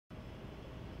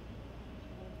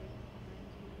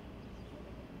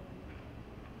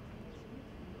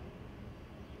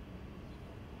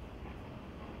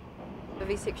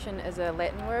Vivisection is a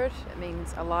Latin word. It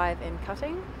means alive and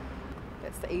cutting.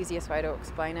 That's the easiest way to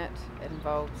explain it. It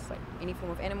involves any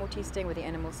form of animal testing where the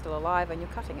animal's still alive and you're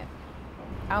cutting it.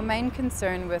 Our main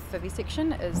concern with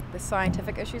vivisection is the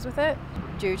scientific issues with it.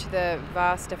 Due to the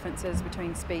vast differences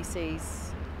between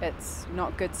species, it's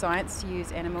not good science to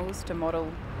use animals to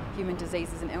model human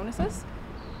diseases and illnesses.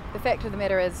 The fact of the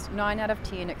matter is 9 out of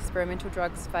 10 experimental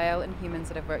drugs fail in humans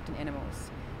that have worked in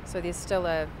animals. So there's still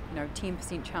a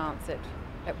 10% chance that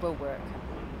it will work.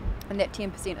 And that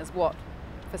 10% is what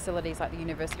facilities like the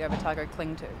University of Otago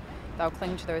cling to. They'll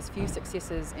cling to those few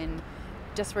successes and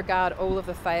disregard all of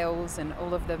the fails and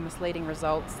all of the misleading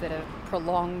results that have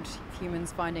prolonged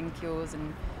humans finding cures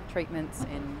and treatments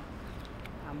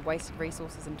and wasted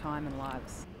resources and time and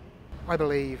lives. I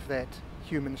believe that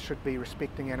humans should be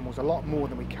respecting animals a lot more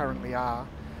than we currently are.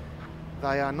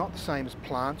 They are not the same as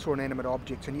plants or inanimate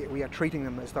objects, and yet we are treating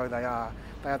them as though they are.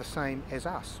 They are the same as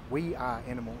us. We are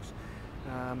animals.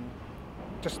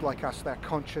 Just like us, they're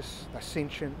conscious, they're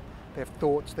sentient, they have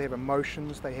thoughts, they have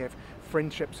emotions, they have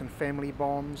friendships and family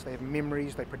bonds, they have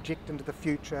memories, they project into the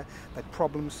future, they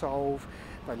problem solve,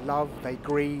 they love, they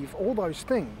grieve. All those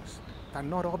things are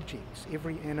not objects.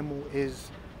 Every animal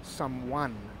is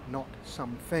someone, not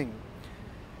something.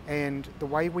 And the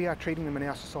way we are treating them in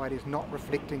our society is not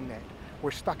reflecting that. We're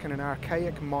stuck in an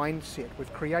archaic mindset.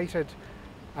 We've created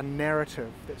a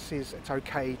narrative that says it's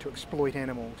okay to exploit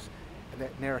animals, and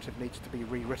that narrative needs to be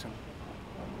rewritten.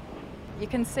 You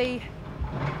can see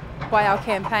by our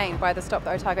campaign, by the Stop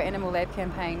the Otago Animal Lab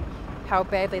campaign, how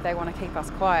badly they want to keep us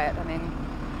quiet. I mean,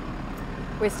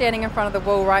 we're standing in front of the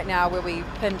wall right now where we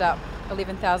pinned up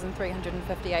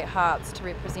 11,358 hearts to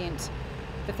represent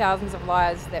the thousands of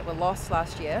lives that were lost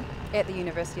last year at the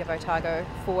University of Otago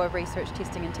for research,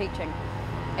 testing and teaching.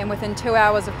 And within 2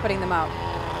 hours of putting them up,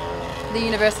 the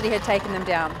university had taken them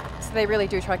down. So they really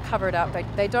do try to cover it up.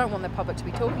 They don't want the public to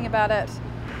be talking about it.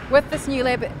 With this new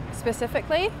lab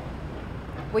specifically,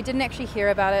 we didn't actually hear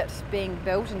about it being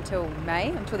built until the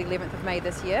 11th of May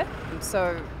this year.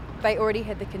 So they already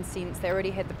had the consents, they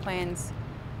already had the plans,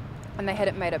 and they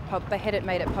hadn't made it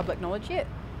public knowledge yet,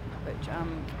 which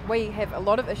we have a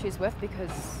lot of issues with,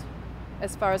 because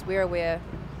as far as we're aware,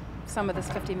 some of this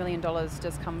 $50 million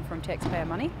does come from taxpayer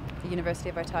money. The University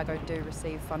of Otago do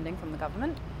receive funding from the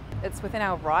government. It's within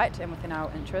our right and within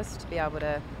our interest to be able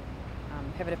to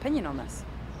have an opinion on this.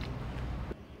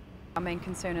 Our main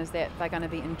concern is that they're going to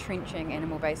be entrenching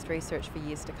animal-based research for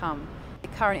years to come. The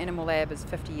current animal lab is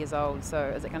 50 years old,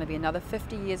 so is it going to be another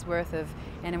 50 years worth of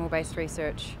animal-based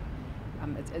research?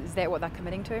 Is that what they're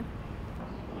committing to?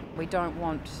 We don't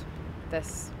want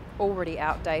this already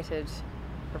outdated,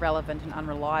 irrelevant and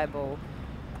unreliable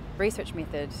research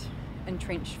method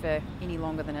entrenched for any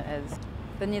longer than it is.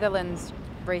 The Netherlands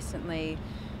recently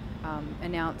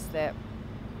announced that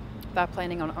they're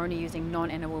planning on only using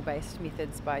non-animal based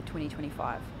methods by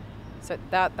 2025. So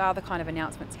that are the kind of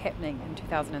announcements happening in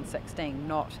 2016,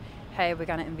 not, hey, we're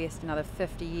going to invest another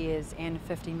 50 years and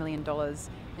 $50 million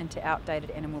into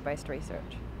outdated animal-based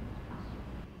research.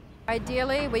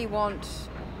 Ideally, we want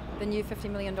the new $50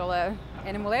 million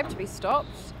animal lab to be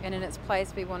stopped, and in its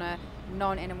place we want a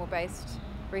non-animal based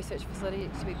research facility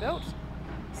to be built.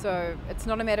 So it's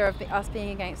not a matter of us being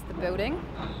against the building.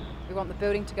 We want the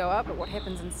building to go up, but what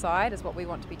happens inside is what we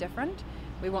want to be different.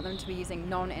 We want them to be using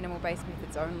non-animal based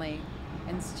methods only,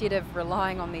 instead of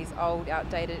relying on these old,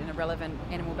 outdated and irrelevant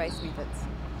animal based methods.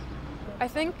 I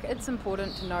think it's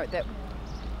important to note that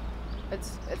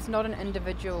it's not an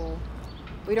individual,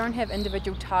 we don't have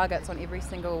individual targets on every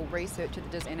single researcher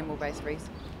that does animal based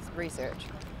research.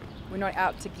 We're not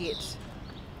out to get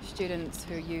students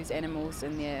who use animals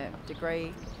in their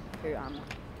degree, who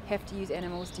have to use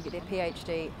animals to get their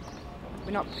PhD.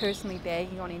 We're not personally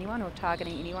bagging on anyone or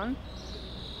targeting anyone.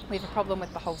 We have a problem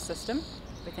with the whole system.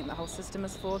 We think the whole system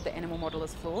is flawed, the animal model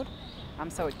is flawed.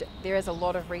 There is a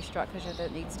lot of restructure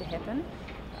that needs to happen.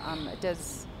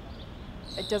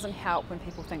 It doesn't help when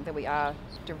people think that we are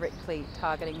directly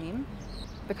targeting them,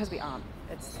 because we aren't.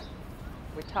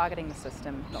 We're targeting the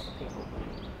system, not the people.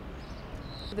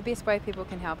 The best way people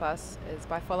can help us is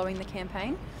by following the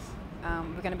campaign.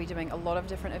 We're going to be doing a lot of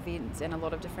different events and a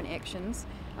lot of different actions.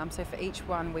 So for each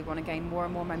one we want to gain more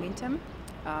and more momentum.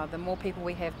 The more people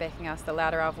we have backing us, the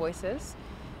louder our voice is.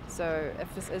 So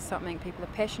if this is something people are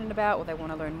passionate about or they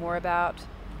want to learn more about,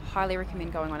 highly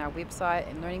recommend going on our website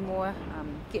and learning more.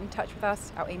 Get in touch with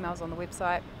us, our email's on the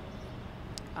website.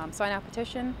 Sign our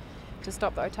petition to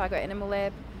stop the Otago Animal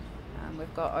Lab.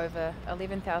 We've got over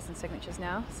 11,000 signatures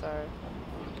now, so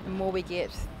the more we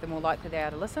get, the more likely they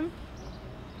are to listen.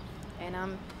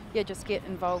 And yeah, just get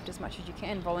involved as much as you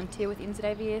can. Volunteer with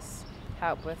NZAVS,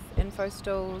 help with info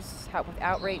stalls, help with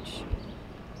outreach,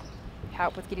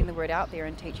 help with getting the word out there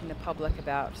and teaching the public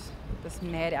about this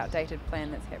mad, outdated plan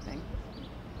that's happening.